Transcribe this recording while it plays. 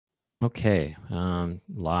Okay.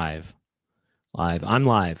 Live. I'm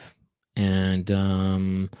live.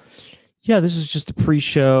 And yeah, this is just a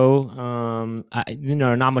pre-show.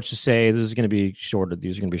 Not much to say. This is going to be shorter.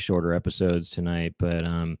 These are going to be shorter episodes tonight, but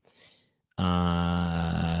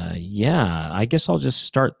yeah, I guess I'll just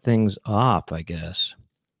start things off, I guess.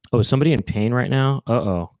 Oh, is somebody in pain right now?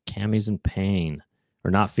 Uh-oh. Cammy's in pain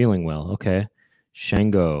or not feeling well. Okay.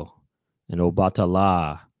 Shango and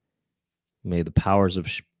Obatala. May the powers of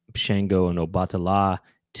Shango and Obatala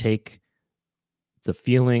take the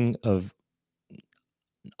feeling of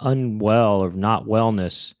unwell or not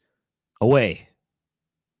wellness away.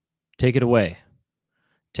 Take it away.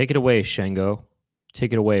 Take it away, Shango.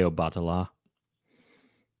 Take it away, Obatala.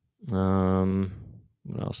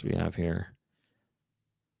 What else do we have here?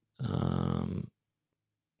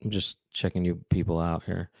 I'm just checking you people out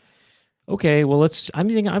here. Okay, well I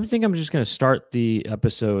think I'm just gonna start the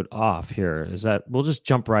episode off here. Is that we'll just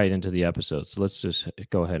jump right into the episode. So let's just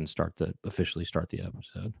go ahead and officially start the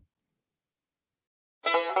episode.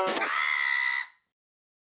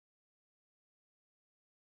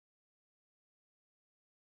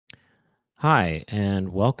 Hi, and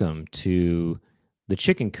welcome to the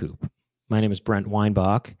Chicken Coop. My name is Brent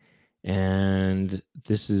Weinbach, and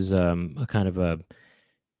this is a kind of a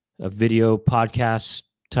video podcast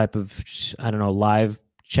type of, I don't know, live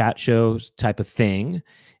chat show type of thing.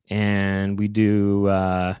 And we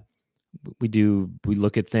look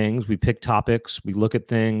at things, we pick topics, we look at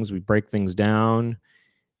things, we break things down,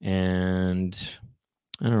 and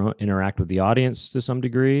I don't know, interact with the audience to some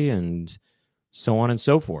degree, and so on and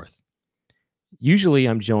so forth. Usually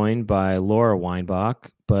I'm joined by Laura Weinbach,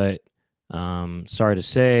 but sorry to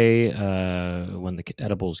say, when the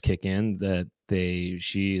edibles kick in, that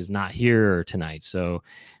she is not here tonight, so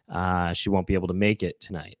she won't be able to make it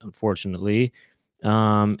tonight, unfortunately.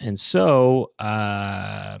 And so,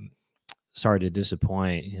 sorry to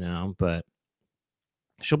disappoint, but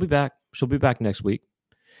she'll be back. She'll be back next week.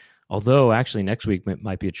 Although, actually, next week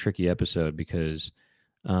might be a tricky episode because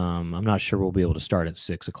I'm not sure we'll be able to start at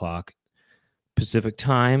 6 o'clock Pacific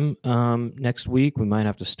time next week. We might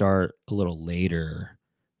have to start a little later.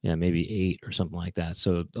 Yeah, maybe 8 or something like that.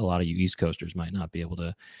 So a lot of you East Coasters might not be able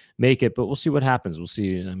to make it, but we'll see what happens. We'll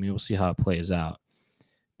see. I mean, we'll see how it plays out.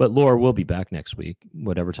 But Laura will be back next week,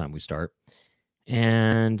 whatever time we start.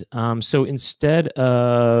 And so instead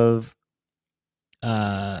of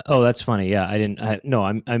oh, that's funny. Yeah,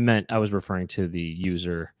 I meant I was referring to the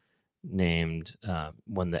user named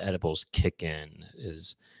when the edibles kick in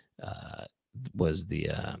is was the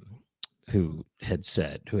who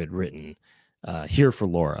had written here for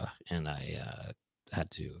Laura, and I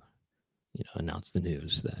had to announce the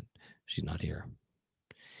news that she's not here.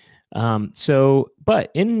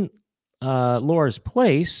 But in Laura's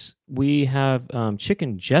place, we have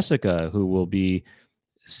Chicken Jessica, who will be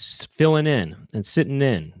filling in and sitting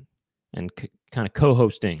in and kind of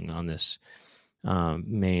co-hosting on this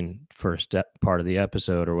main first part of the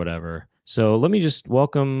episode or whatever. So let me just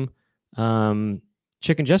welcome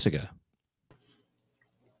Chicken Jessica.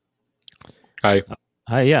 Hi.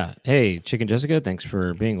 Hi, yeah. Hey, Chicken Jessica, thanks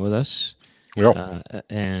for being with us. Yep.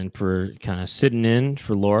 And for kind of sitting in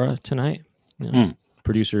for Laura tonight.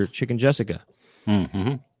 Producer Chicken Jessica.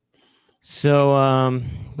 Mm-hmm. So,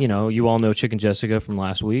 you all know Chicken Jessica from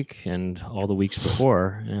last week and all the weeks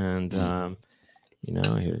before. And,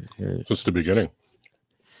 here. Since the beginning.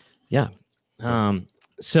 Yeah.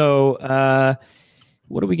 So,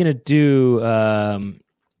 what are we going to do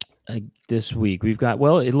this week? We've got,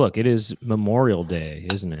 it is Memorial Day,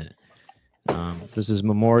 isn't it? This is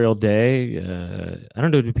Memorial Day. I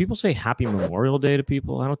don't know. Do people say Happy Memorial Day to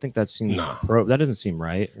people? I don't think that seems that doesn't seem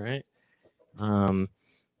right?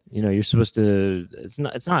 You're supposed to. It's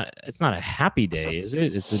not a happy day, is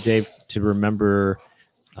it? It's a day to remember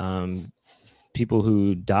people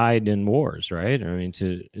who died in wars, right? I mean,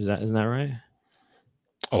 isn't that right?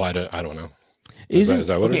 Oh, I don't know. Is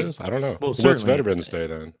that what it is? I don't know. Well, what's Veterans Day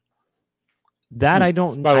then? That I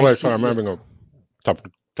don't. By the way, sorry, I'm having a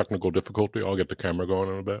technical difficulty. I'll get the camera going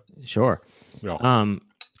in a bit. Sure. Yeah.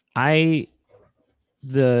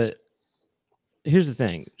 Here's the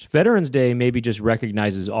thing. Veterans Day maybe just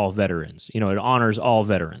recognizes all veterans. It honors all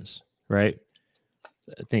veterans, right?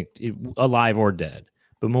 I think alive or dead.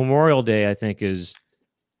 But Memorial Day, I think, is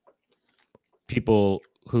people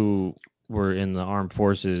who were in the armed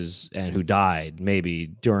forces and who died maybe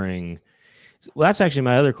during. Well, that's actually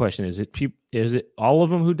my other question. Is it all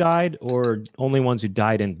of them who died or only ones who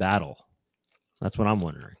died in battle? That's what I'm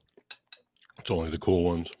wondering. It's only the cool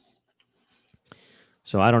ones.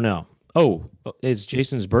 So I don't know. Oh, it's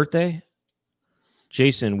Jason's birthday?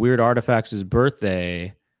 Jason, Weird Artifacts'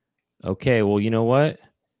 birthday. Okay, well, you know what?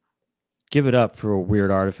 Give it up for Weird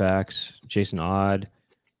Artifacts, Jason Odd.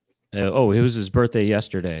 Oh, it was his birthday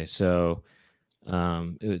yesterday, so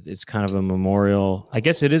it's kind of a memorial. I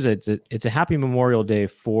guess it is. It's a happy Memorial Day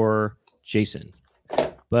for Jason.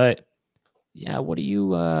 But yeah, what do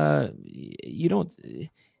you? You don't.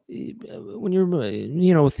 When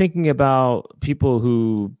you're thinking about people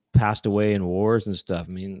who passed away in wars and stuff.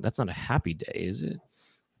 I mean, that's not a happy day, is it?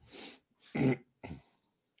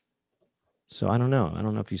 So I don't know. I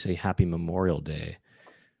don't know if you say Happy Memorial Day.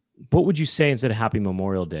 What would you say instead of Happy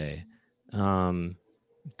Memorial Day?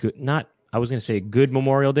 Good. Not. I was going to say Good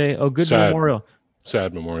Memorial Day. Oh, Good Memorial.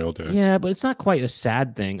 Sad Memorial Day. Yeah, but it's not quite a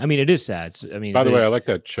sad thing. I mean, it is sad. I mean, by the way, I like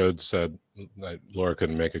that Chode said that Laura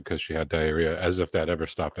couldn't make it because she had diarrhea, as if that ever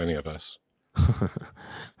stopped any of us.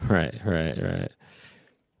 Right.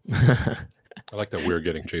 I like that we're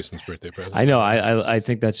getting Jason's birthday present. I know. I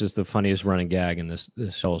think that's just the funniest running gag in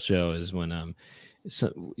this whole show is when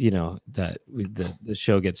so that the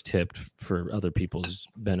show gets tipped for other people's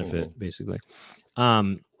benefit, basically.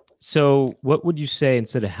 So what would you say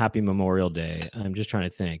instead of Happy Memorial Day? I'm just trying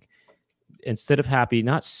to think. Instead of happy,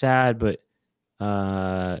 not sad, but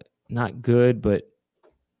not good, but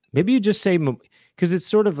maybe you just say, because it's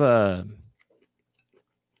sort of a.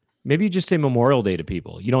 Maybe you just say Memorial Day to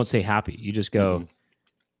people. You don't say happy. You just go,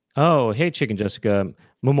 oh, hey, Chicken Jessica,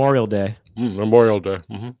 Memorial Day. Memorial Day.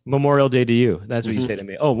 Memorial Day to you. That's what you say to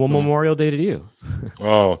me. Oh, well, Memorial Day to you.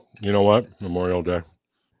 Oh, you know what? Memorial Day.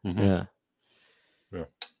 Yeah.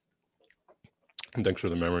 And thanks for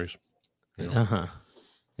the memories. Yeah.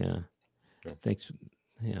 Thanks.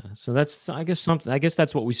 Yeah. So that's, I guess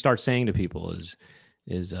that's what we start saying to people is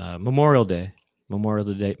Memorial Day. Memorial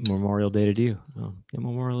Day to you. Oh, yeah,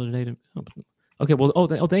 Memorial Day to. Oh, okay.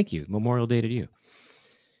 Well, thank you. Memorial Day to you.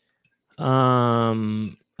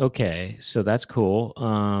 Okay, so that's cool.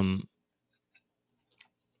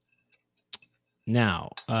 Now,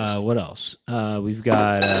 what else? We've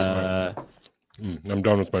got. I'm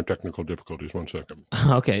done with my technical difficulties. 1 second.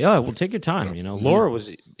 Okay. Oh, well, take your time. Laura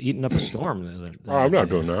was eating up a storm. I'm not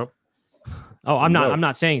doing that. Oh, I'm not. I'm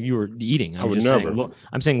not saying you were eating.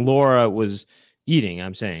 I'm saying Laura was eating.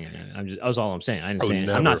 I'm saying. That's all I'm saying. I'm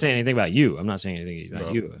not saying anything about you. I'm not saying anything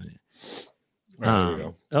about you. There you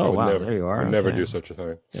go. Oh wow, there you are. I would never do such a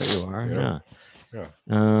thing. There you are.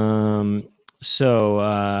 Yeah. So,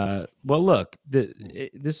 well, look,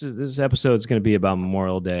 this episode is going to be about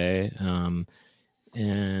Memorial Day, and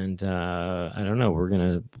I don't know.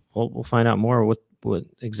 We'll find out more what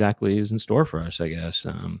exactly is in store for us.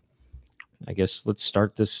 I guess let's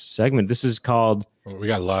start this segment. This is called. We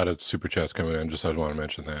got a lot of super chats coming in. Just I want to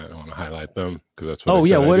mention that. I want to highlight them because that's what. Oh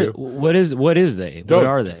yeah, what is they? What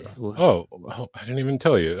are they? Oh, I didn't even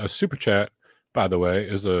tell you. A super chat, by the way,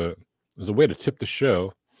 is a way to tip the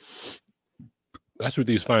show. That's what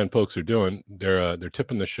these fine folks are doing. They're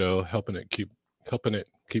tipping the show, helping it keep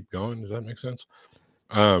going. Does that make sense?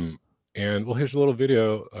 And well, here's a little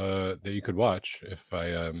video that you could watch if I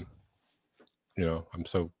I'm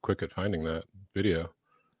so quick at finding that video.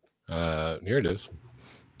 Here it is.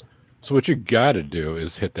 So what you got to do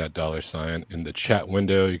is hit that $sign in the chat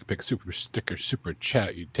window. You can pick super sticker, super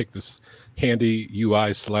chat. You take this handy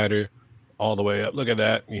UI slider all the way up. Look at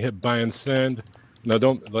that. You hit buy and send. No,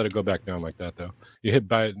 don't let it go back down like that, though. You hit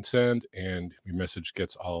buy and send, and your message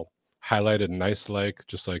gets all highlighted nice,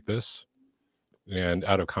 just like this. And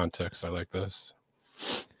out of context, I like this.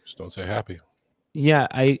 Just don't say happy. Yeah,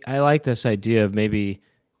 I like this idea of maybe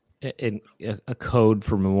a code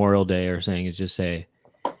for Memorial Day or saying is just say,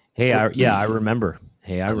 hey, I remember.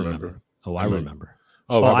 Hey, I remember. Oh, I remember.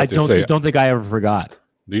 Oh, I don't think I ever forgot.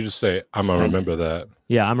 You just say, I'm going to remember that.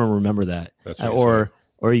 Yeah, I'm going to remember that. That's what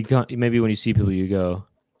or you maybe when you see people, you go,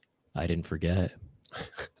 I didn't forget.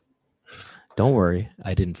 Don't worry,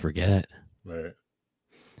 I didn't forget. Right.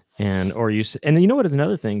 And you know what?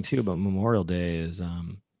 Another thing too about Memorial Day is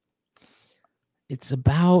it's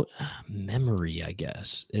about memory, I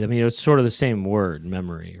guess. I mean, it's sort of the same word,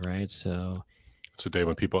 memory, right? So it's a day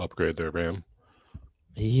when people upgrade their RAM.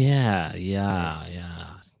 Yeah.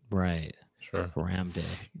 Right. Sure. RAM Day.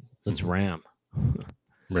 Let's RAM.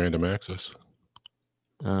 Random access.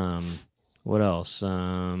 What else?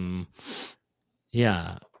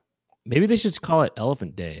 Yeah. Maybe they should call it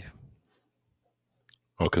Elephant Day.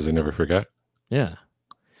 Oh, because they never forget? Yeah.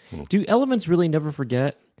 Do elephants really never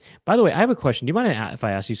forget? By the way, I have a question. Do you mind if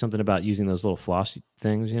I ask you something about using those little floss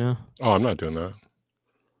things, Oh, I'm not doing that.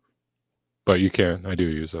 But you can. I do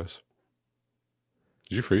use those.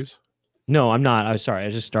 Did you freeze? No, I'm not. I was sorry.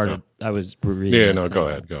 I just started. No. I was reading. Yeah, no, go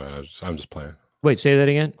ahead. I'm just playing. Wait, say that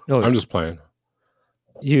again? No, I'm just playing.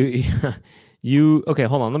 You Okay,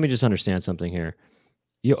 hold on. Let me just understand something here.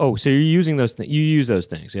 So you're using those things. You use those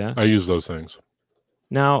things, yeah? I use those things.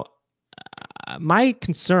 Now, my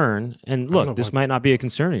concern, and look, this might not be a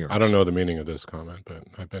concern of yours. I don't know the meaning of this comment, but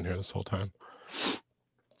I've been here this whole time.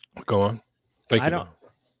 Go on. Thank you.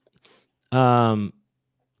 Thank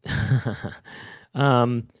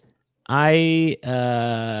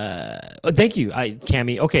you,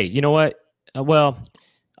 Cammy. Okay, you know what? Well,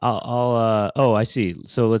 oh, I see.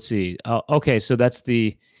 So let's see. Okay, so that's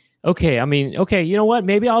the. Okay, I mean, okay, you know what?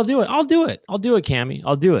 Maybe I'll do it. I'll do it, Cammy.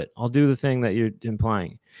 I'll do it. I'll do the thing that you're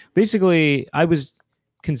implying. Basically, I was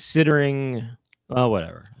considering. Well,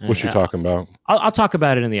 whatever. What's she talking about? I'll talk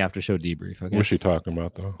about it in the after show debrief. Okay. What's she talking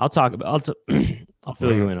about, though? I'll talk about. I'll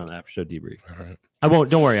fill you in on the after show debrief. All right. I won't.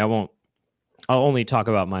 Don't worry. I won't. I'll only talk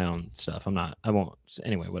about my own stuff. I won't.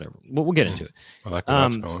 Anyway, whatever. We'll get into it. I like where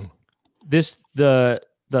that's going. This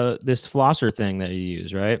flosser thing that you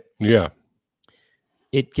use, right? Yeah.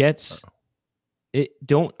 It gets.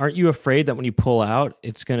 Aren't you afraid that when you pull out,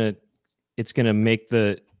 it's gonna make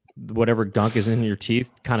the whatever gunk is in your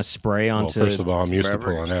teeth kind of spray onto? Well, first of all, I'm used to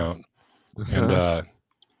pulling out, and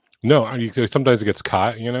no, sometimes it gets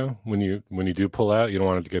caught. You know, when you do pull out, you don't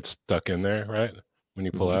want it to get stuck in there, right? When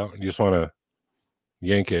you pull out, you just want to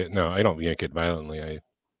yank it. No, I don't yank it violently.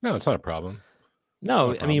 No, it's not a problem.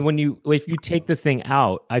 No, I mean if you take the thing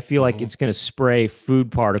out, I feel like it's going to spray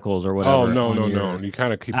food particles or whatever. Oh no! You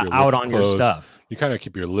kind of keep your out lips on closed. Your stuff. You kind of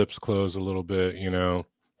keep your lips closed a little bit, you know,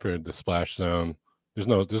 for the splash zone. There's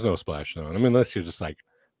no splash zone. I mean, unless you're just like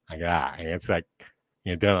that. It's like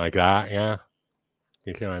you're doing like that, yeah.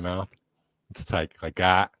 You hear my mouth? It's like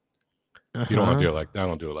that. You don't want to do it like that. I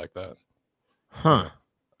don't do it like that. Huh?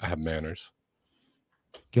 I have manners.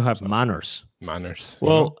 You have manners. Manners.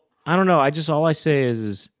 Well, I don't know. All I say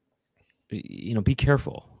is, you know, be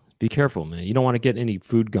careful. Be careful, man. You don't want to get any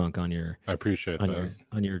food gunk on your. I appreciate that.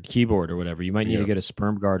 On your keyboard or whatever. You might need to get a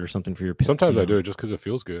sperm guard or something for your. Sometimes I do it just because it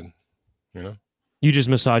feels good. You know. You just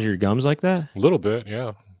massage your gums like that? A little bit,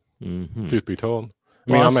 yeah. Truth be told.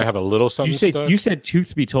 I mean, I might have a little something stuck. You said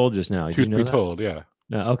truth be told just now. Truth be told, yeah.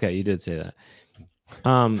 No, okay, you did say that.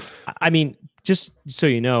 I mean, just so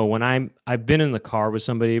you know, when I've been in the car with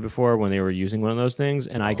somebody before when they were using one of those things,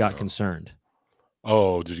 and I got concerned.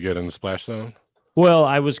 Oh, did you get in the splash zone? Well,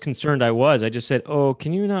 I was concerned. I just said, "Oh,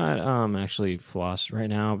 can you not actually floss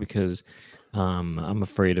right now because I'm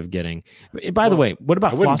afraid of getting." By the way, what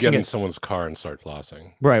about I wouldn't flossing get in someone's car and start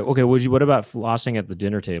flossing. Right. Okay. What about flossing at the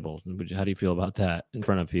dinner table? How do you feel about that in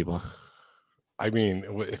front of people? I mean,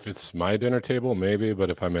 if it's my dinner table, maybe, but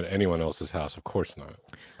if I'm at anyone else's house, of course not.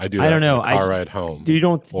 I do. I don't know. Car ride home. You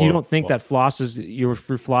don't think that floss is you're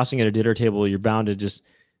flossing at a dinner table? You're bound to just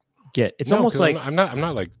get. It's almost like I'm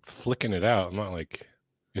not like flicking it out. I'm not like.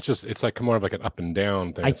 It's like more of like an up and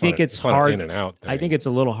down thing. I think it's hard in and out thing. I think it's a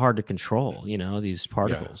little hard to control. You know, these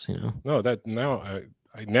particles. Yeah. You know. No,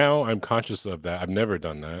 now I'm conscious of that. I've never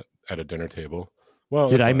done that at a dinner table. Well,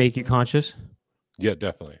 did I make you conscious? Yeah,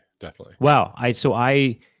 definitely. Wow.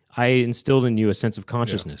 I instilled in you a sense of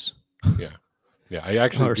consciousness. Yeah. I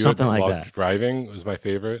actually or do something it like while that. Driving is my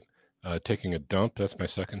favorite. Taking a dump, that's my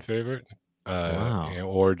second favorite. Wow.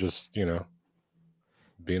 Or just being in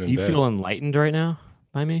bed. Do you feel enlightened right now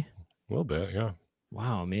by me? A little bit, yeah.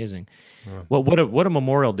 Wow, amazing. Yeah. Well, what a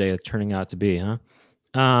Memorial Day it's turning out to be, huh?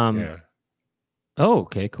 Yeah. Oh,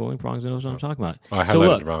 okay. Cooling prongs knows what I'm talking about. Oh, I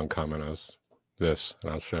highlighted the wrong comment. And I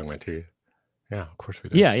was showing my teeth. Yeah, of course we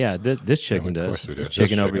did. Yeah. This chicken does. Of course we did.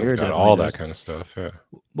 Chicken over here got all that kind of stuff. Yeah.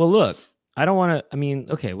 Well, look, I don't want to. I mean,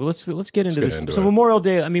 okay. Well, let's get into this. So Memorial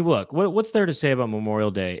Day. I mean, look, what's there to say about Memorial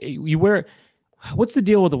Day? You wear. What's the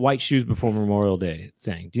deal with the white shoes before Memorial Day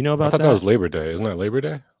thing? Do you know about that? I thought that was Labor Day. Isn't that Labor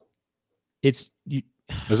Day? Is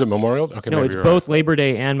it Memorial? Okay, no, it's both Labor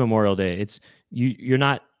Day and Memorial Day. You're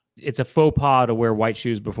not. It's a faux pas to wear white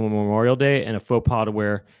shoes before Memorial Day, and a faux pas to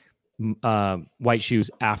wear white shoes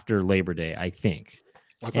after Labor Day, I think.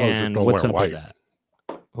 I thought it was just what's up with that?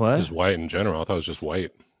 What? Just white in general. I thought it was just white.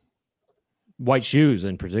 White shoes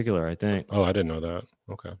in particular, I think. Oh, I didn't know that.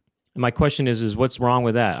 Okay. And my question is what's wrong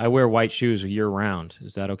with that? I wear white shoes year round.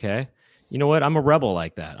 Is that okay? You know what? I'm a rebel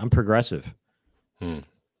like that. I'm progressive. I'm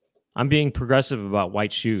being progressive about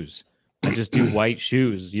white shoes. I just do white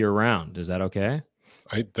shoes year round. Is that okay?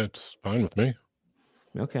 That's fine with me.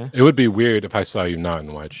 Okay. It would be weird if I saw you not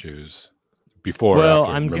in white shoes before or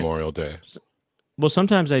after Memorial Day. Well,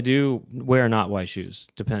 sometimes I do wear not white shoes,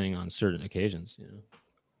 depending on certain occasions. You know,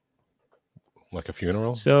 like a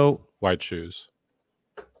funeral. So white shoes.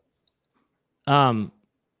 No,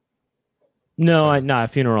 a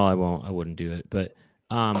funeral I wouldn't do it. But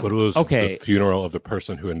what was the funeral of the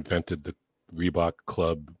person who invented the Reebok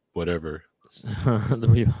Club, whatever The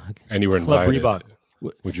Reebok. And you were Club invited. Reebok.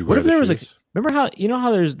 Would you What wear if the there was shoes? remember how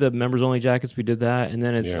there's the members only jackets? We did that, and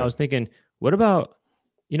then I was thinking, what about,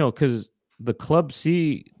 because the Club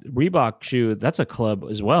C Reebok shoe, that's a club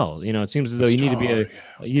as well. It seems as though you need to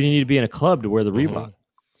be in a club to wear the Reebok.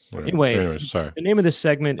 Right. Anyway, sorry. The name of this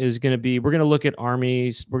segment is going to be, we're going to look at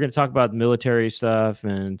armies. We're going to talk about military stuff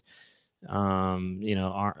and,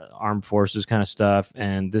 armed forces kind of stuff.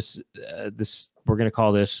 And this we're going to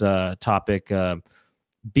call this topic,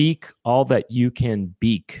 beak all that you can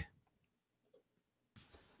beak.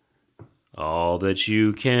 All that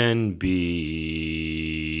you can beak.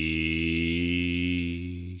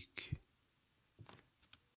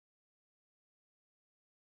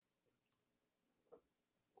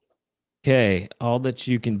 Okay, all that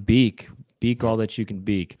you can beak. Beak all that you can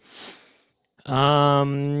beak.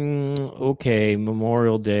 Okay,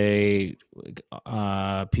 Memorial Day.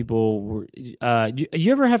 People were. Do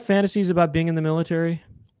you ever have fantasies about being in the military?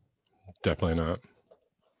 Definitely not.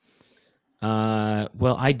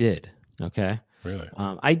 Well, I did. Okay. Really?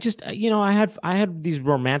 I just, I had these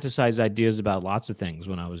romanticized ideas about lots of things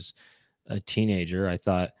when I was a teenager. I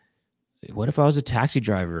thought, what if I was a taxi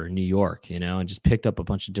driver in New York, and just picked up a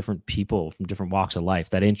bunch of different people from different walks of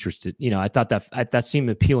life that interested, I thought that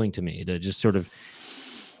seemed appealing to me, to just sort of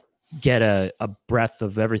get a breadth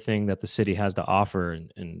of everything that the city has to offer,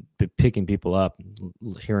 and picking people up,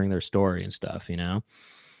 and hearing their story and stuff,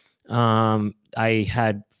 I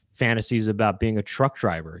had fantasies about being a truck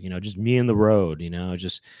driver, just me in the road,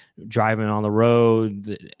 just driving on the road,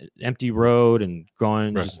 the empty road, and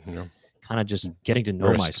going, just kind of just getting to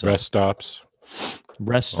know myself. Rest stops,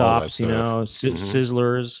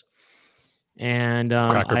 Sizzlers, and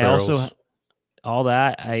Cracker I Barrels. also all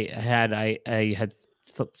that. I had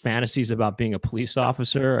fantasies about being a police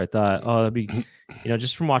officer. I thought, oh, that'd be,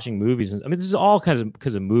 just from watching movies. I mean, this is all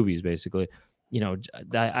because of movies, basically.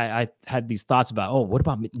 I had these thoughts about, oh, what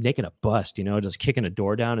about making a bust? Just kicking a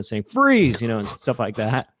door down and saying freeze, and stuff like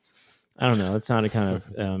that. I don't know. It sounded kind of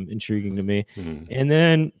intriguing to me. And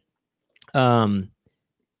then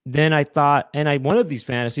I thought, one of these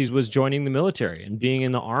fantasies was joining the military and being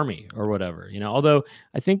in the army or whatever. Although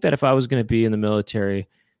I think that if I was going to be in the military,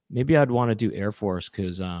 maybe I'd want to do Air Force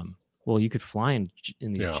because, well, you could fly in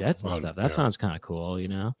these jets and stuff. That sounds kind of cool,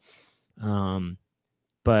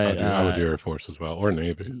 But I would do Air Force as well, or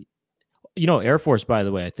Navy. Air Force, by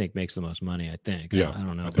the way, I think makes the most money. I think. Yeah, I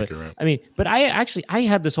don't know. I think you're right. I mean, but I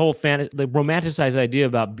had this whole romanticized idea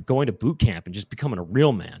about going to boot camp and just becoming a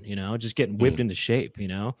real man. Just getting whipped into shape.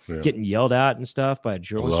 Getting yelled at and stuff by a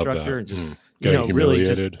drill instructor, and just getting humiliated. really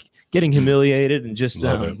just getting humiliated, and just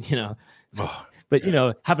but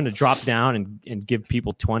having to drop down and give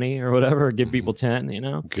people 20 or whatever, or give people 10.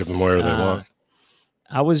 Give them whatever they want.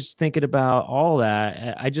 I was thinking about all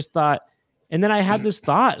that. I just thought, and then I had this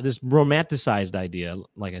romanticized idea,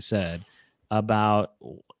 like I said, about,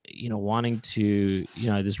 wanting to,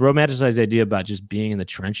 this romanticized idea about just being in the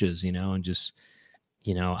trenches, and just,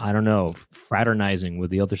 I don't know, fraternizing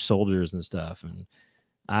with the other soldiers and stuff. And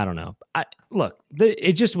I don't know.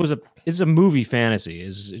 It's a movie fantasy.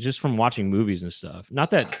 Is just from watching movies and stuff. Not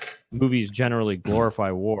that movies generally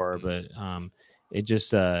glorify war, but, it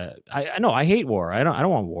just, I know I hate war. I don't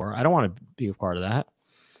want war. I don't want to be a part of that.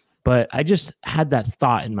 But I just had that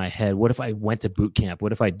thought in my head. What if I went to boot camp?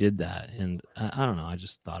 What if I did that? And I don't know. I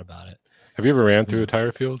just thought about it. Have you ever ran through a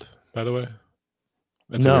tire field, by the way?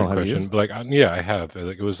 That's a weird question. But yeah, I have.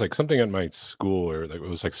 Like, it was like something at my school, or like it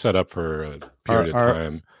was like set up for a period of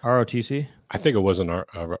time. ROTC? I think it was an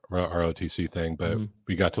ROTC thing, but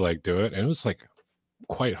we got to like do it, and it was like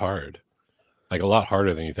quite hard, like a lot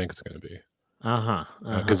harder than you think it's going to be.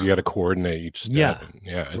 Because you got to coordinate each step.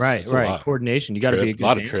 It's right. Coordination. You got to be a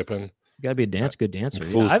lot of tripping. You got to be a good dancer.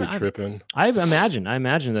 Fools be tripping. I imagine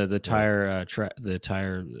that the tire,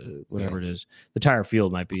 whatever it is, the tire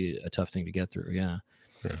field might be a tough thing to get through. Yeah.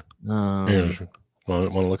 Want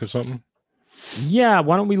to look at something? Yeah.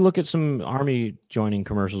 Why don't we look at some Army joining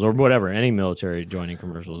commercials or whatever, any military joining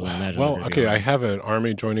commercials? I imagine. Well, okay. I have an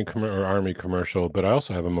Army joining Army commercial, but I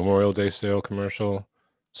also have a Memorial Day sale commercial.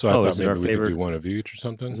 So I thought maybe we could do one of each or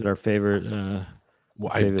something. Is it our favorite?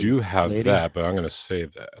 Well, I do have that, but I'm going to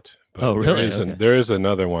save that. But really? There is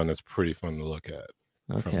another one that's pretty fun to look at.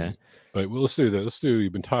 Okay. But let's do that.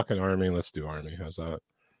 You've been talking Army. Let's do Army. How's that?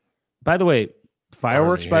 By the way,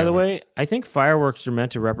 fireworks, I think fireworks are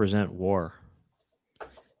meant to represent war.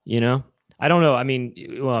 I don't know. I mean,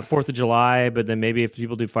 4th of July, but then maybe if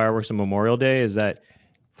people do fireworks on Memorial Day, is that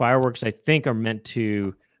fireworks, I think, are meant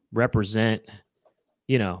to represent,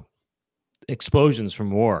 explosions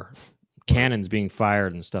from war, cannons being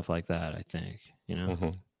fired and stuff like that, I think,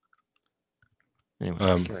 Anyway,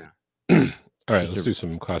 all right, let's do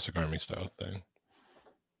some classic Army style thing.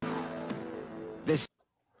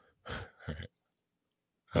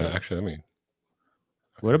 All right. Actually, let me.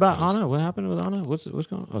 What about Anna? What happened with Anna? What's going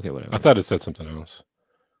on? Okay, whatever. I thought it said something else.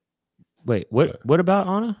 Wait, what about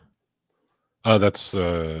Anna? Oh, that's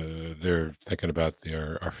they're thinking about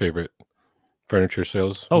our favorite furniture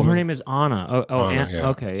sales. Oh, her name is Anna. Oh, Anna, yeah.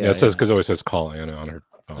 Okay, yeah. It says because it always says call Anna on her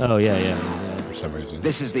phone. Oh, yeah. For some reason.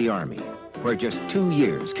 This is the Army, where just 2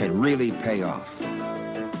 years can really pay off.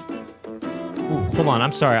 Ooh, hold on,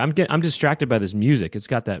 I'm sorry. I'm distracted by this music. It's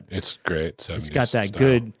got that. It's great. It's got that style.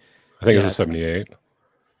 good. I think it's a 78.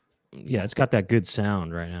 Yeah, it's got that good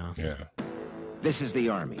sound right now. Yeah. This is the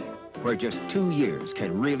Army, where just 2 years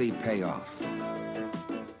can really pay off.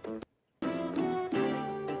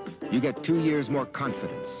 You get 2 years more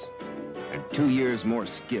confidence and 2 years more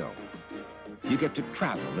skill. You get to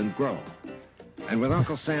travel and grow. And with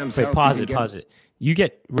Uncle Sam's help, pause it. You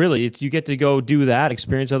get you get to go do that,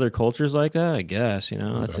 experience other cultures like that. I guess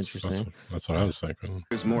that's interesting. That's what I was thinking.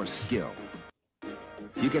 There's more skill.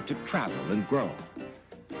 You get to travel and grow.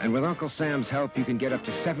 And with Uncle Sam's help, you can get up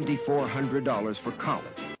to $7,400 for college.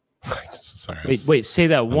 Sorry. Wait. Say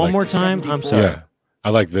that one more time. I'm sorry. Yeah, I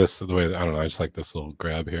like this. The way I don't know. I just like this little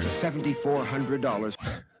grab here. $7,400.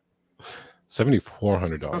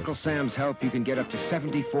 $7,400. Uncle Sam's help, you can get up to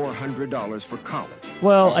 $7,400 for college.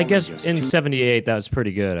 Well, I guess in '78 that was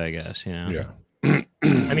pretty good. I guess Yeah. I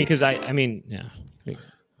mean, because I mean, yeah.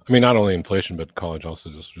 I mean, not only inflation, but college also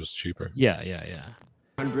just cheaper. Yeah.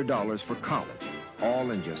 $100 for college,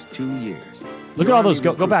 all in just 2 years. Look at all those.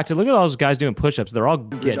 Go back to look at all those guys doing push-ups. They're all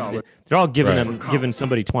giving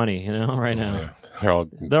somebody 20. Right now. Yeah.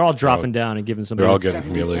 They're all dropping down and giving somebody. They're all getting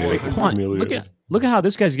humiliated. Look at how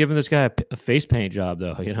this guy's giving this guy a face paint job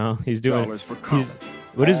though. He's doing.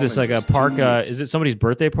 What is this, like a park? Is it somebody's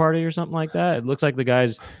birthday party or something like that? It looks like the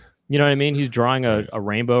guy's. You know what I mean? He's drawing a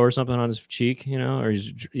rainbow or something on his cheek. Or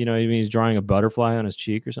he's he's drawing a butterfly on his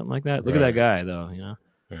cheek or something like that. Look at that guy though. Yeah,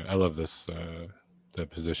 I love this. The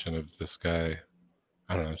position of this guy.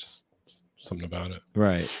 I don't know. It's just something about it.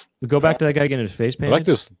 Right. Go back to that guy getting his face painted. I like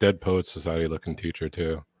this Dead Poets Society looking teacher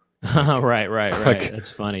too. right. That's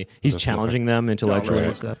funny. He's challenging them intellectually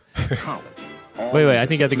and stuff. Wait. I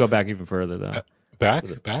think you have to go back even further though. Back?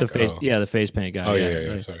 The face, yeah, the face paint guy. Oh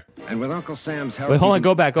yeah. Sorry. And with Uncle Sam's help. Wait, hold on.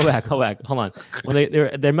 Go back. Hold on. Well,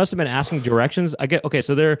 they must have been asking directions.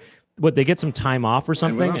 So they're they get some time off or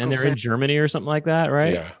something, and they're in Germany or something like that,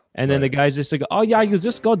 right? Yeah. And then the guys just like, oh yeah, you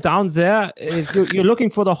just go down there. If you're looking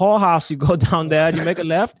for the whorehouse, you go down there, you make a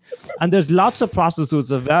left, and there's lots of prostitutes.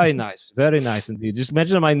 They're very nice indeed. Just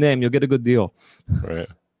mention my name, you'll get a good deal. Right.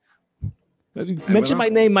 Mention my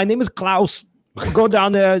name. My name is Klaus. Go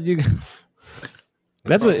down there.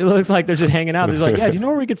 That's what it looks like. They're just hanging out. They're like, yeah, do you know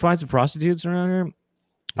where we could find some prostitutes around here?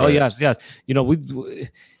 Right. Oh yes.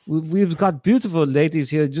 We've got beautiful ladies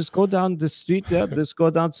here. Just go down the street there. Just go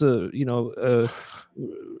down to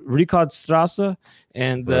Rickardstrasse,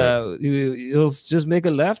 and you'll just make a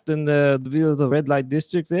left and the red light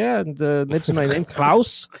district there, and mention my name,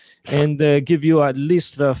 Klaus, and give you at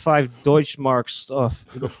least 5 Deutschmarks of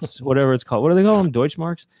whatever it's called. What do they call them?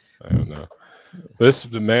 Deutschmarks? I don't know.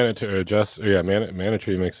 The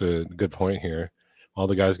Manatee makes a good point here. All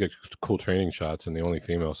the guys get cool training shots, and the only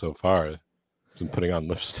female so far has been putting on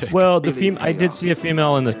lipstick. Well, I did see a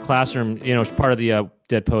female in the classroom, as part of the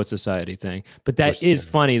Dead Poet Society thing. But that is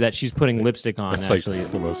funny that she's putting lipstick on. That's actually,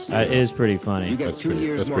 like the most, that is pretty funny. You get 2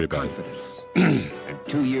 years more confidence and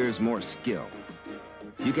 2 years more skill.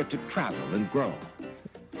 You get to travel and grow.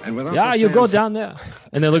 And with you go down there.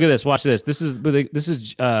 And then look at this. Watch this. This is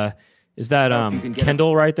that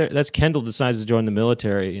Kendall right there? That's Kendall decides to join the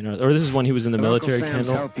military, or this is when he was in the military.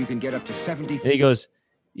 Kendall. Help, you can get up to 70. And he goes,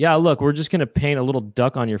 yeah, look, we're just gonna paint a little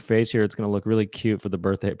duck on your face here. It's gonna look really cute for the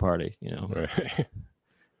birthday party, Right.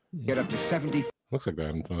 Get up to 70. Looks like they're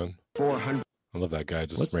having fun. 400. I love that guy.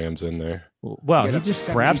 Just rams in there. Wow, he just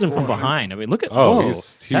grabs him from behind. I mean, look at.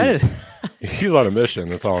 He's on a mission.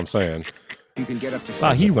 That's all I'm saying. You can get up to.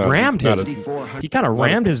 Wow, he rammed him. He kind of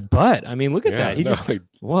rammed his butt. I mean, look at that. He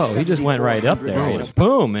just went right up there.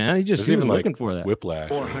 Boom, man. He was looking for that.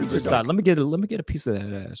 Whiplash. He just thought, let me get a piece of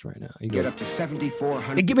that ass right now. Get up to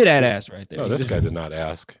 7,400. Hey, give me that ass right there. Oh, this guy did not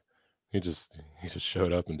ask. He just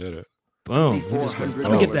showed up and did it. Boom. He just goes,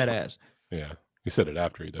 let me get that ass. Yeah. He said it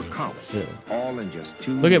after he did it. Yeah. All in just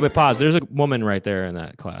 2 Look at pause. There's a woman right there in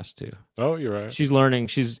that class too. Oh, you're right. She's learning.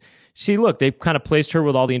 Look, they kind of placed her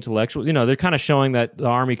with all the intellectual, they're kind of showing that the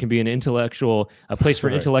Army can be a place for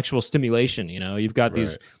intellectual stimulation. You've got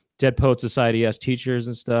these Dead Poet Society teachers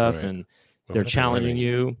and stuff, and they're challenging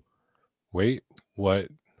you. Wait, what?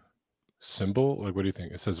 symbol? Like, what do you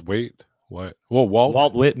think? It says wait. What? Well,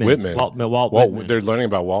 Walt Whitman. Whitman. Walt Whitman. They're learning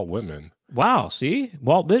about Walt Whitman. Wow. See,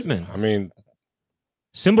 Walt Whitman. I mean,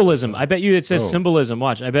 symbolism. I bet you it says symbolism.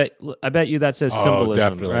 Watch. I bet you that says symbolism.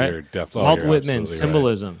 Definitely. Right? You're definitely. Walt Whitman.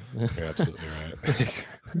 Symbolism. Right. You're absolutely right.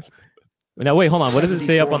 Now wait, hold on. What does it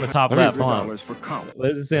say up on the top left? Hold on.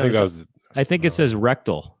 What does it say? I think it says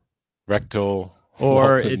rectal. Rectal.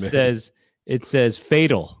 Or it says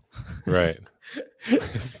fatal. Right.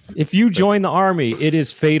 If you join the army, it is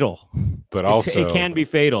fatal. But also it can be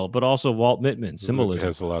fatal, but also Walt Whitman, symbolism. It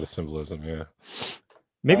has a lot of symbolism, yeah.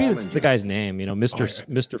 Maybe it's the guy's name,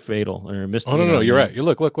 Mr. Fatal or Mr. Oh no, you're right. You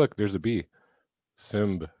look, there's a B.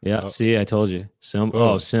 Symb. Yeah, see, I told you. Sim.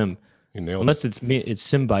 Oh, Sim. You nailed Unless it's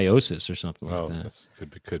symbiosis or something like that. That's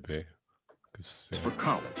could be. For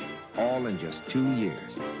college, all in just 2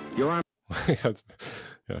 years. Yeah,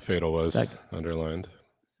 fatal was underlined.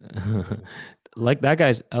 Like that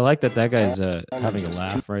guy's. I like that guy's having a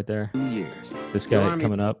laugh right there. 2 years. This guy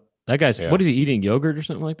coming up. That guy's. Yeah. What is he eating? Yogurt or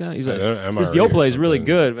something like that? He's like, this MRE Yoplait is really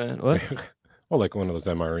good, man. What? Well, like one of those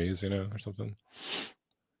MREs, or something.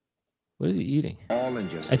 What is he eating? All in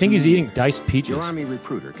just I think he's eating diced peaches. Your Army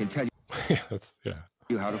recruiter can tell Yeah,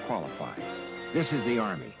 you how to qualify. This is the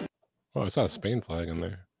Army. Oh, I saw a Spain flag in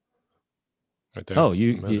there. Right there. Oh, right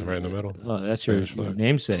in the middle. Oh, that's your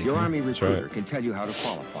namesake. Your Army recruiter can tell you how to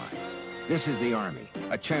qualify. This is the Army.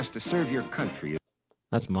 A chance to serve your country.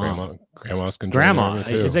 That's mom. Grandma's can Grandma.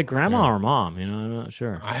 Is it grandma or mom? I'm not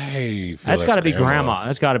sure. That's got to be grandma.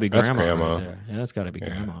 That's got to be grandma. That's grandma. Right there. Yeah, that's got to be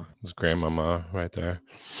grandma. It's grandmama right there.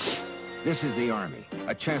 This is the Army.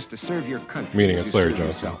 A chance to serve your country. Meaning it's Larry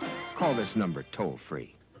Johnson. Call this number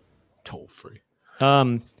toll-free. Toll-free.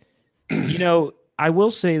 I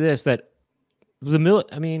will say this, that I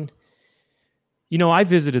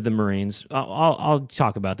visited the Marines. I'll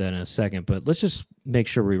talk about that in a second, but let's just make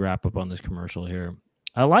sure we wrap up on this commercial here.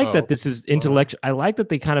 I like that this is intellectual. I like that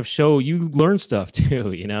they kind of show you learn stuff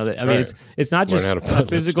too. It's not just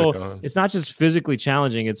physical. It's not just physically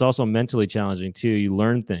challenging. It's also mentally challenging too. You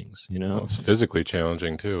learn things. Well, it's physically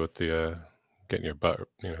challenging too with the getting your butt.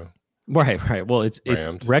 Right. Well, it's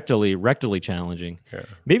rectally challenging. Yeah.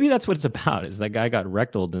 Maybe that's what it's about. Is that guy got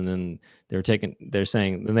rectaled, and then they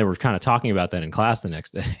were kind of talking about that in class the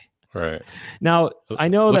next day. Right. Now, I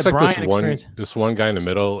know that Brian this one guy in the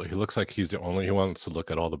middle, he looks like he wants to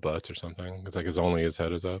look at all the butts or something. It's like his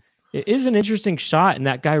head is up. It is an interesting shot, and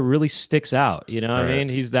that guy really sticks out. You know what I mean?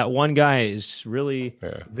 He's that one guy is really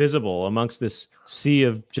visible amongst this sea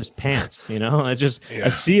of just pants, just a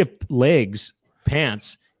sea of legs,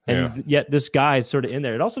 pants. And yet this guy's sort of in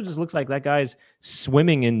there. It also just looks like that guy's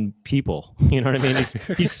swimming in people. You know what I mean?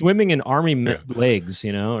 He's swimming in army legs,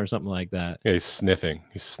 or something like that. Yeah, he's sniffing.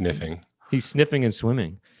 He's sniffing and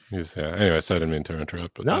swimming. Anyway, so I didn't mean to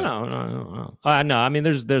interrupt. But No. No. I mean,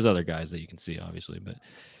 there's other guys that you can see, obviously, but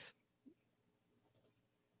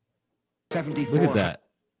 74. Look at that.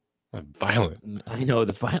 Violent. I know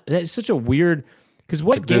that's such a weird. Because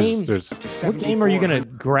what game are you going to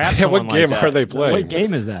grab? Yeah, what game are they playing? What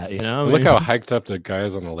game is that? Look how hiked up the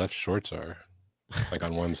guys on the left shorts are, like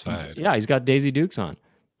on one side. Yeah, he's got Daisy Dukes on.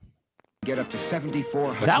 Get up to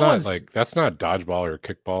 74. That's not dodgeball or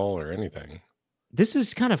kickball or anything. This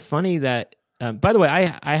is kind of funny that. By the way,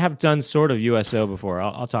 I have done sort of USO before.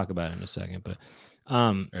 I'll talk about it in a second, but.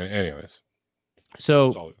 Anyways.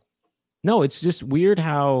 So. No, it's just weird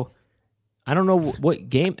how. I don't know what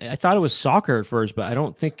game. I thought it was soccer at first, but I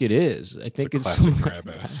don't think it is. I think it's classic grab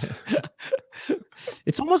ass.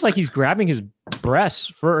 It's almost like he's grabbing his breasts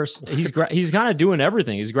first. He's kind of doing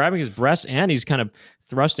everything. He's grabbing his breasts and he's kind of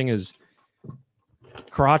thrusting his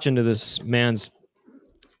crotch into this man's,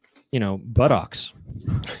 buttocks.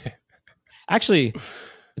 Actually,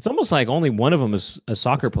 it's almost like only one of them is a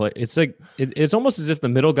soccer player. It's like it's almost as if the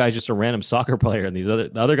middle guy's just a random soccer player and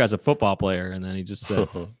the other guy's a football player, and then he just said.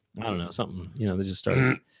 I don't know, something, they just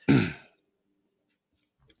started.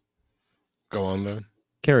 Go on then.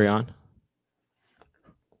 Carry on.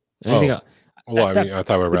 Anything else? Well, I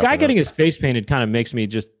thought we were wrapping the guy getting up. his face painted kind of makes me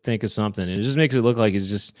just think of something. It just makes it look like he's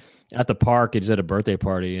just at the park, he's at a birthday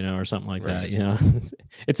party, or something like that.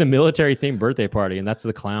 It's a military themed birthday party, and that's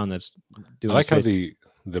the clown that's doing. I like how the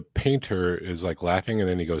painter is like laughing and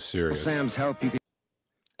then he goes serious. Sam's help you.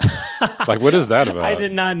 Like, what is that about? I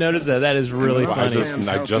did not notice that. That is really funny.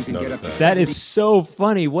 I just noticed that. That is so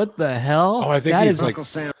funny. What the hell? Oh, I think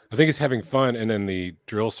he's having fun, and then the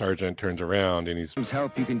drill sergeant turns around and he's.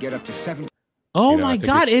 Help you can get up to 7. Oh my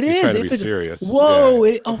God! It is. It's serious.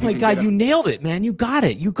 Whoa! Oh my God! You nailed it, man. You got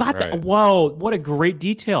it. You got that. Whoa! What a great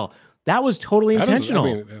detail. That was totally That is- intentional.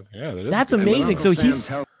 yeah, that is That's good. amazing. So Uncle he's Sam's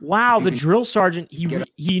help, wow. you The can drill sergeant, he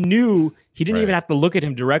knew, he didn't even Right. have to look at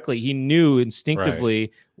him directly. He knew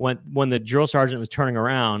instinctively when the drill sergeant was turning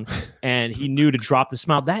around, and he knew to drop the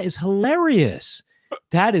smile. That is hilarious.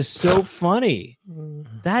 That is so funny.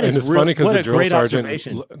 That is and it's funny because what the a drill great sergeant,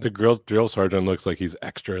 observation. drill sergeant looks like he's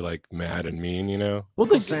extra like mad and mean, you know. Well,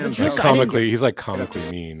 the Sam's drill help. sergeant, He's like comically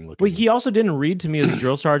mean looking. well, he also didn't read to me as a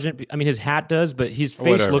drill sergeant. I mean, his hat does, but his face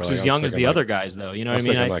Whatever, looks like, as I was young as thinking, the like- other guys, though. You know I what was I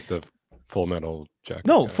mean? thinking like the Full Metal Jacket.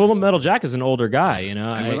 No, guy or Full Metal something. Jack is an older guy. You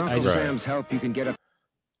know, And with I Uncle just, Right. Sam's help, you can get a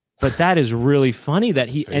but that is really funny that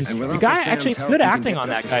he and And with the Uncle guy Sam's actually it's help, good you can acting get on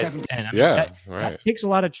up that to guy's 70 end. I mean, Yeah, that right. takes a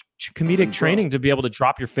lot of comedic Control. training to be able to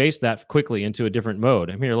drop your face that quickly into a different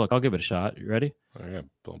mode. I'm here. Look, I'll give it a shot. You ready? Oh, yeah,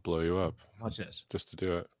 I'll blow you up Watch this. just to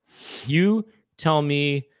do it. You tell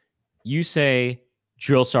me. You say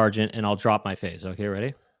drill sergeant, and I'll drop my face. Okay,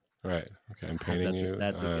 ready? Right. Okay, I'm painting That's a- you.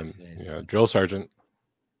 that's a good face. Yeah, drill sergeant.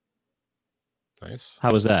 Nice.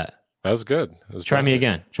 How was that? That was good. That was Try me fantastic.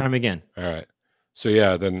 again. Try me again. All right. So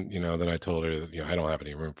yeah, then then I told her that, I don't have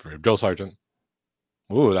any room for drill sergeant.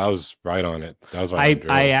 Ooh, that was right on it. That was right on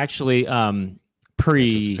drill. I actually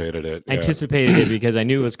anticipated it. Yeah. anticipated it because I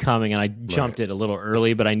knew it was coming, and I jumped it a little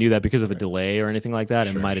early, but I knew that because of a delay or anything like that,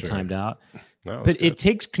 it Sure, might have sure. timed out. No, it was But good. it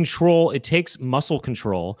takes control. It takes muscle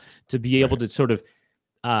control to be able Right. to sort of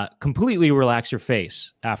completely relax your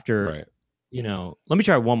face after, Right. Let me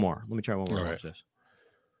try one more. Let me try one more. All Watch this.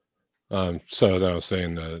 So then I was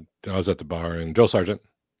saying I was at the bar and drill sergeant.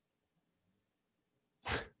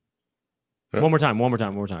 Yeah. One more time. Go All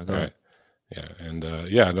ahead. right. Yeah. And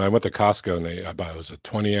and I went to Costco and I bought, it was a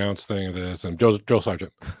 20-ounce thing of this and drill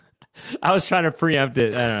sergeant. I was trying to preempt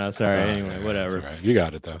it. I don't know. Sorry. Oh, Anyway, yeah, it's whatever. all right. You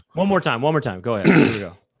got it though. One more time. Go ahead. Here we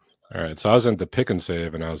go. All right. So I was into Pick and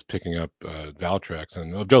Save and I was picking up Valtrex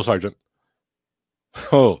and drill sergeant.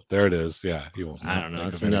 Oh, there it is. Yeah. He won't. I don't know.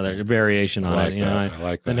 think It's of another anything. variation I on like it. that. I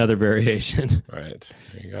like that. Another variation. Right.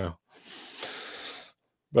 There you go.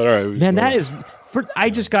 But all right. Man, that is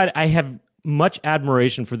I have much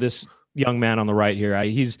admiration for this young man on the right here.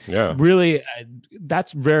 He's Yeah. really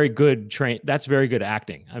that's very good that's very good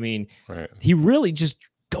acting. I mean, Right. he really just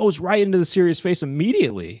goes right into the serious face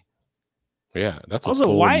immediately. Yeah. That's Also, a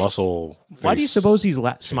full why- muscle. Why do you face. suppose he's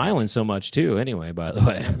smiling so much too? Anyway, by the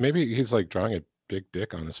way, Maybe he's like drawing a big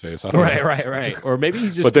dick on his face. I don't know. right. Or maybe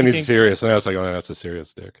he's just. But then he's thinking- serious, and I was like, "Oh, that's a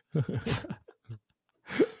serious dick."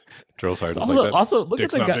 Drill sergeant's like that. Also, look at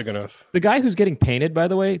Dick's the not guy. big enough. The guy who's getting painted, by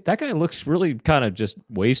the way, that guy looks really kind of just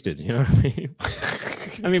wasted. You know what I mean?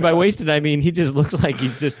 I mean, by wasted, I mean he just looks like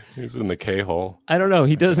He's in the K-hole. I don't know.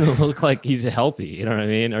 He doesn't look like he's healthy. You know what I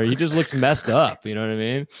mean? Or he just looks messed up. You know what I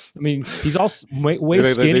mean? I mean, he's all way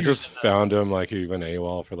skinny. They just found him like he went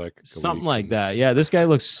AWOL for like a something week. like that. Yeah, this guy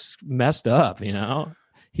looks messed up. You know,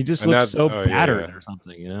 he just And looks that- so oh, yeah, battered yeah. or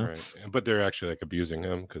something. You know? Right. But they're actually like abusing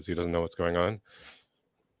him because he doesn't know what's going on.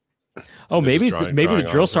 So Oh, they're maybe just the drawing on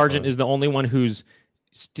drill him for sergeant fun. is the only one who's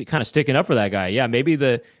kind of sticking up for that guy. Yeah, maybe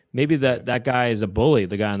that guy is a bully,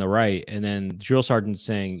 the guy on the right, and then the drill sergeant's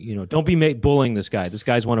saying, don't be bullying this guy. This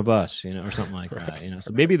guy's one of us, or something like that.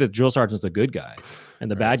 So maybe the drill sergeant's a good guy, and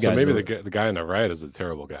the bad guy. So maybe the guy on the right is a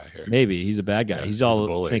terrible guy here. Maybe he's a bad guy. Yeah, he's a all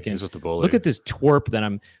bully. thinking. He's just a bully. Look at this twerp that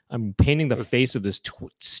I'm painting the face of this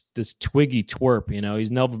this twiggy twerp.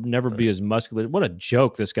 He's never be as muscular. What a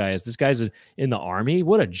joke this guy is. This guy's in the army.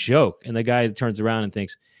 What a joke. And the guy turns around and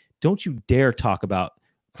thinks, "Don't you dare talk about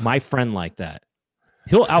my friend like that.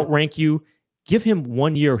 He'll outrank you. Give him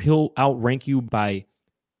 1 year. He'll outrank you by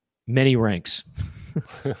many ranks."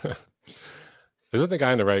 Doesn't the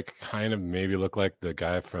guy on the right kind of maybe look like the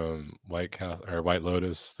guy from White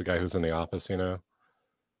Lotus, the guy who's in The Office, The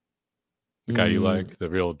guy you like, the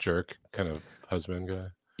real jerk kind of husband guy?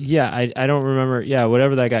 Yeah, I don't remember. Yeah,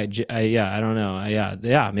 whatever that guy. I don't know.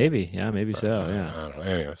 Yeah, maybe. Yeah, maybe so. Yeah. I don't know.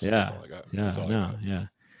 Anyways, Yeah. that's all I got. Yeah, That's all I no, got. yeah.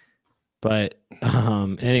 But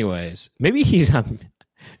anyways, maybe he's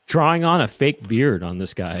drawing on a fake beard on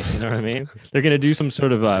this guy. You know what I mean? They're gonna do some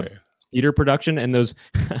sort of Right. theater production, and those.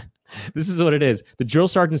 This is what it is. The drill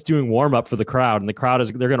sergeant's doing warm up for the crowd, and the crowd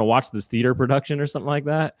they're gonna watch this theater production or something like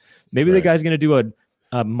that. Maybe the Right. guy's gonna do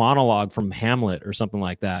a monologue from Hamlet or something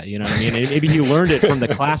like that. You know what I mean? And maybe he learned it from the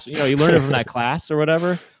class. He learned it from that class or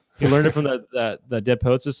whatever. He learned it from the Dead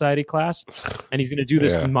Poet Society class, and he's going to do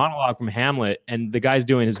this Yeah. monologue from Hamlet, and the guy's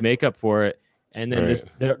doing his makeup for it, and then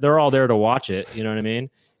Right. they're all there to watch it. You know what I mean?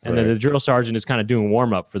 And then Right. the drill sergeant is kind of doing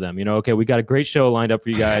warm up for them. Okay, we got a great show lined up for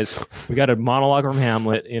you guys. We got a monologue from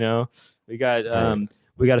Hamlet. We got Right.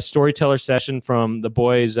 we got a storyteller session from the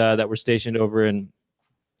boys that were stationed over in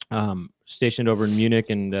Munich,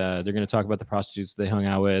 and they're going to talk about the prostitutes they hung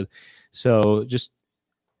out with. So just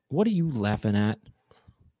What are you laughing at?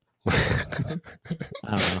 I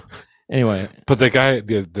don't know. Anyway, but the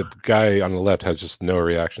guy on the left has just no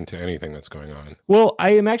reaction to anything that's going on. well, I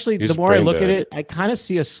am actually, He's the more I brain look at dead. it, I kind of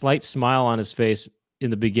see a slight smile on his face in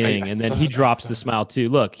the beginning, and then he drops the smile too.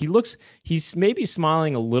 Look, he's maybe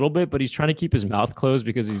smiling a little bit, but he's trying to keep his mouth closed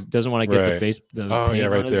because he doesn't want to get the face. Oh yeah,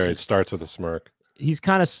 right there. It starts with a smirk. He's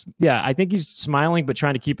kind of, yeah, I think he's smiling, but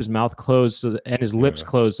trying to keep his mouth closed and his lips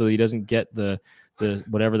closed so that he doesn't get the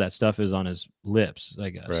whatever that stuff is on his lips, I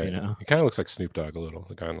guess. Right. You know, he kind of looks like Snoop Dogg a little,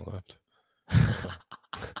 the guy on the left.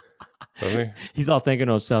 Doesn't he? He's all thinking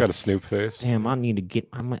of himself. He's got a Snoop face. Damn, I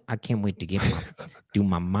can't wait to do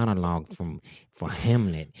my monologue for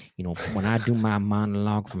Hamlet. You know, when I do my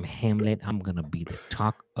monologue from Hamlet, I'm gonna be the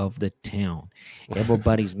talk of the town.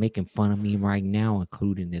 Everybody's making fun of me right now,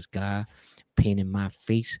 including this guy painting my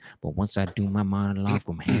face. But once I do my monologue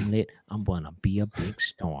from Hamlet, I'm gonna be a big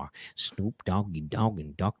star. Snoop Doggy Dogg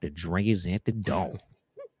and Dr. Dre is at the door.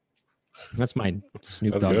 That's my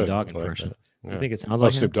Snoop Doggy Dogg impression. Yeah. I think it sounds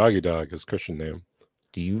like Snoop Doggy Dogg, his Christian name.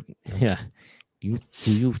 Do you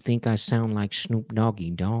think I sound like Snoop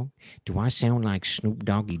Doggy Dogg? Do I sound like Snoop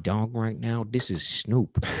Doggy Dogg right now? This is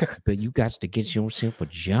Snoop, but you got to get yourself a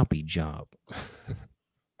job.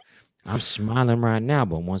 I'm smiling right now,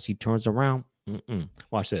 but once he turns around,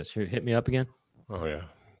 watch this. Here, hit me up again. Oh yeah,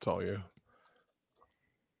 it's all you.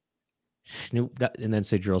 Snoop, and then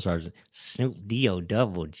say drill sergeant. Snoop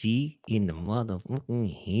D-O-double-G in the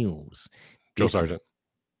motherfucking hills. Drill sergeant.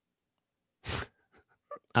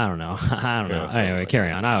 I don't know. Anyway,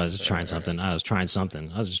 carry on. I was just trying something. All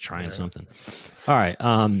right.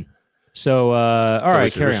 So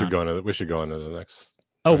right, carry on. We should go into the next.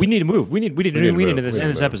 Oh, we need to move. We need to end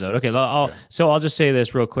this episode. Okay. So I'll just say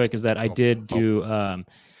this real quick is that I did do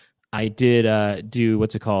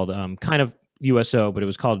what's it called? Kind of USO, but it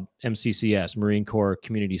was called MCCS, Marine Corps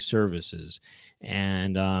Community Services.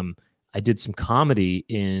 And I did some comedy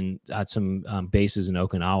at some bases in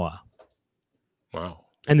Okinawa. Wow.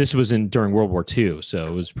 And this was during World War II, so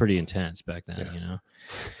it was pretty intense back then, you know.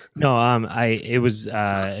 No, I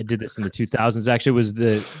did this in the 2000s. Actually,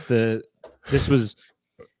 it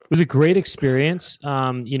was a great experience.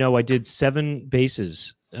 You know, I did 7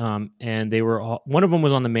 bases, and they were one of them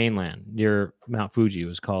was on the mainland near Mount Fuji. It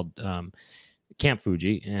was called Camp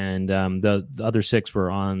Fuji, and the other 6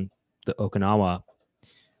 were on the Okinawa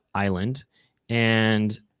island,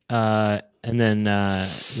 and then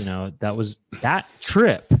you know, that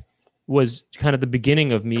trip was kind of the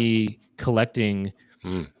beginning of me collecting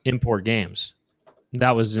import games.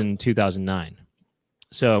 That was in 2009,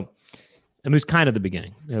 so it was kind of the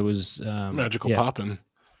beginning. It was Magical Poppin'.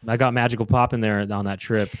 I got Magical Poppin' there on that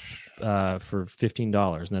trip for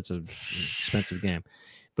 $15, and that's an expensive game,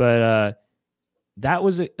 but that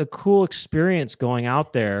was a cool experience going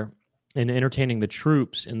out there and entertaining the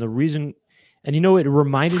troops. And the reason, and you know, it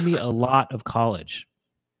reminded me a lot of college.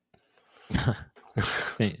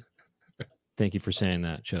 Thank you for saying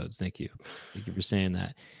that, Chodes. Thank you for saying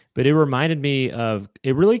that. But it reminded me of,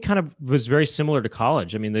 it really kind of was very similar to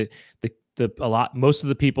college. I mean, most of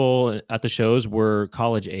the people at the shows were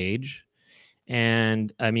college age,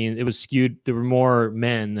 and I mean, it was skewed. There were more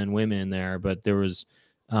men than women there, but there was,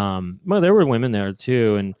 there were women there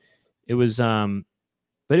too, and it was,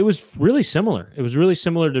 but it was really similar. It was really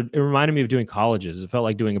similar to. It reminded me of doing colleges. It felt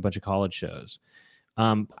like doing a bunch of college shows.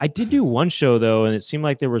 I did do one show though, and it seemed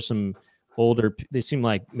like there were some older. They seemed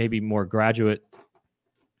like maybe more graduate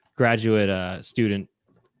student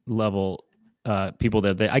level people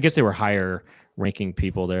that I guess they were higher ranking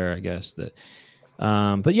people there. I guess that.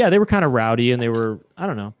 But yeah, they were kind of rowdy, and they were, I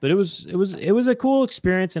don't know, but it was a cool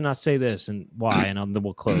experience. And I'll say this and why, and then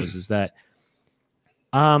we'll close, is that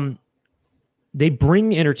they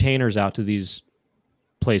bring entertainers out to these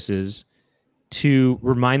places to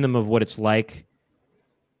remind them of what it's like,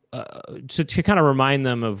 to kind of remind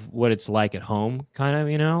them of what it's like at home, kind of,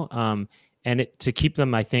 you know, and to keep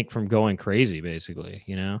them, I think, from going crazy, basically,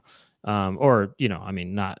 you know, or, you know, I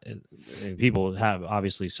mean, not people have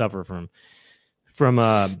obviously suffer from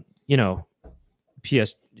you know,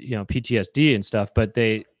 PTSD and stuff, but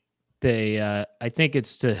they I think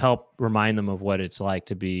it's to help remind them of what it's like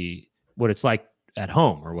at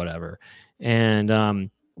home or whatever. And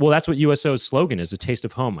well, that's what USO's slogan is, a taste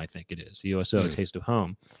of home. I think it is USO, a taste of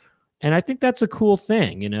home. And I think that's a cool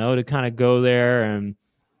thing, you know, to kind of go there and,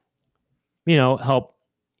 you know, help,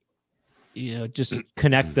 you know, just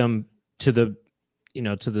connect them to the, you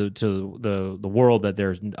know, to the world that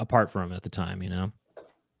they're apart from at the time, you know.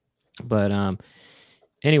 But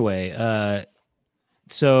anyway,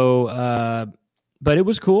 but it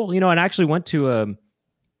was cool, you know. And I actually went to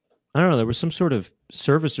I don't know, there was some sort of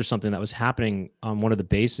service or something that was happening on one of the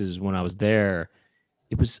bases when I was there.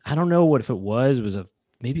 It was, I don't know what if it was. It was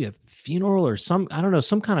maybe a funeral or I don't know,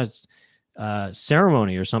 some kind of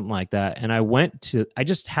ceremony or something like that. And I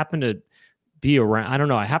just happened to be around. I don't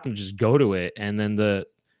know. I happened to just go to it, and then the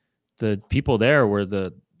people there were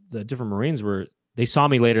the different Marines they saw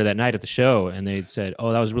me later that night at the show, and they said,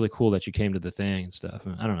 "Oh, that was really cool that you came to the thing and stuff."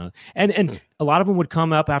 And I don't know. And a lot of them would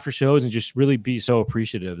come up after shows and just really be so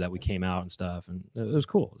appreciative that we came out and stuff. And it was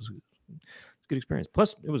cool. It was a good experience.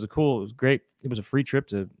 Plus, it was great. It was a free trip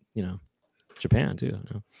to, Japan too.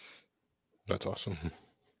 That's awesome.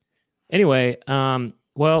 Anyway,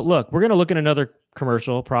 well, look, we're going to look at another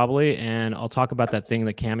commercial probably, and I'll talk about that thing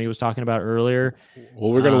that Cammie was talking about earlier.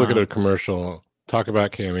 Well, we're going to look at a commercial, talk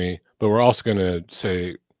about Cammie, but we're also going to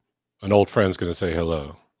say an old friend's going to say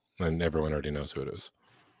hello, and everyone already knows who it is.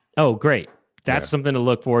 Oh, great. That's something to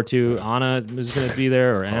look forward to. Yeah. Anna is going to be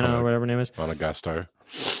there, or Anna, or whatever her name is. Anna Gastar.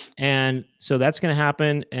 And so that's going to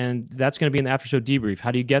happen, and that's going to be in the after show debrief.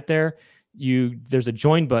 How do you get there? There's a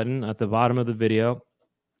join button at the bottom of the video,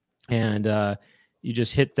 and you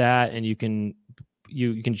just hit that, and you can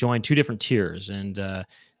join 2 different tiers, and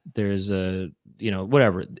there's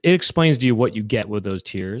whatever. It explains to you what you get with those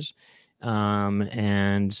tiers,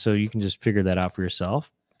 and so you can just figure that out for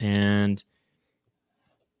yourself. And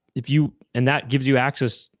that gives you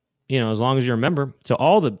access, as long as you're a member, to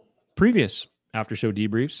all the previous after show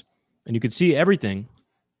debriefs, and you can see everything,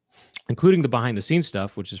 including the behind the scenes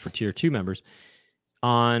stuff, which is for tier 2 members,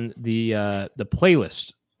 on the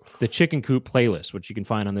playlist, the Chicken Coop playlist, which you can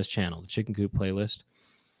find on this channel, the Chicken Coop playlist.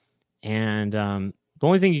 And the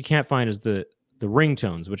only thing you can't find is the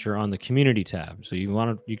ringtones, which are on the community tab. So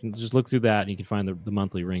you can just look through that, and you can find the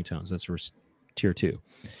monthly ringtones. That's for tier 2.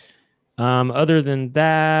 Other than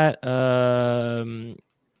that,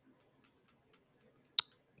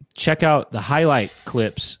 check out the highlight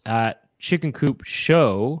clips at Chicken Coop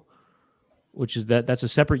Show, which is that's a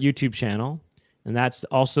separate YouTube channel. And that's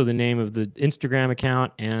also the name of the Instagram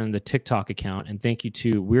account and the TikTok account. And thank you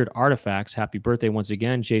to Weird Artifacts. Happy birthday once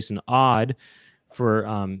again, Jason Odd,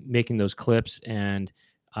 for making those clips. And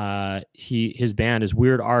his band is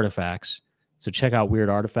Weird Artifacts. So check out Weird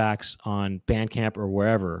Artifacts on Bandcamp or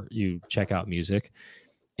wherever you check out music.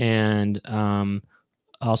 And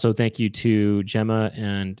also thank you to Gemma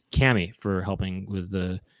and Cammie for helping with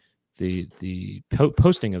the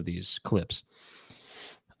posting of these clips.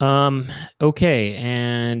 Okay,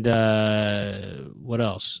 and what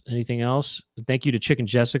else? Anything else? Thank you to Chicken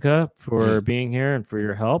Jessica for being here and for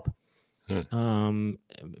your help.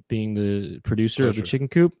 Being the producer of the Chicken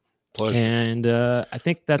Coop. Pleasure. And I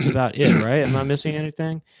think that's about it, right? Am I missing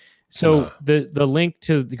anything? So the link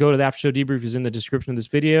to go to the after show debrief is in the description of this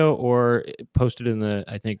video, or posted in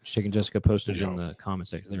I think Chicken Jessica posted it in the comment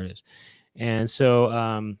section. There it is. And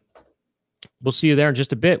so we'll see you there in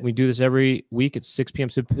just a bit. We do this every week at 6 p.m.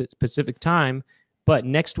 Pacific time, but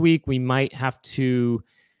next week we might have to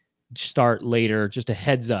start later. Just a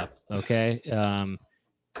heads up, okay?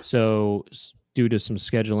 So due to some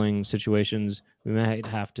scheduling situations, we might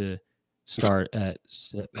have to start at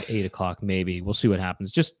 8 o'clock maybe. We'll see what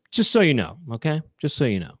happens. Just so you know, okay? Just so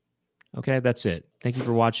you know. Okay, that's it. Thank you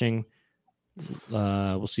for watching.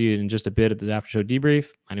 We'll see you in just a bit at the after show debrief.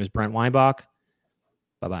 My name is Brent Weinbach.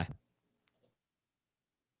 Bye-bye.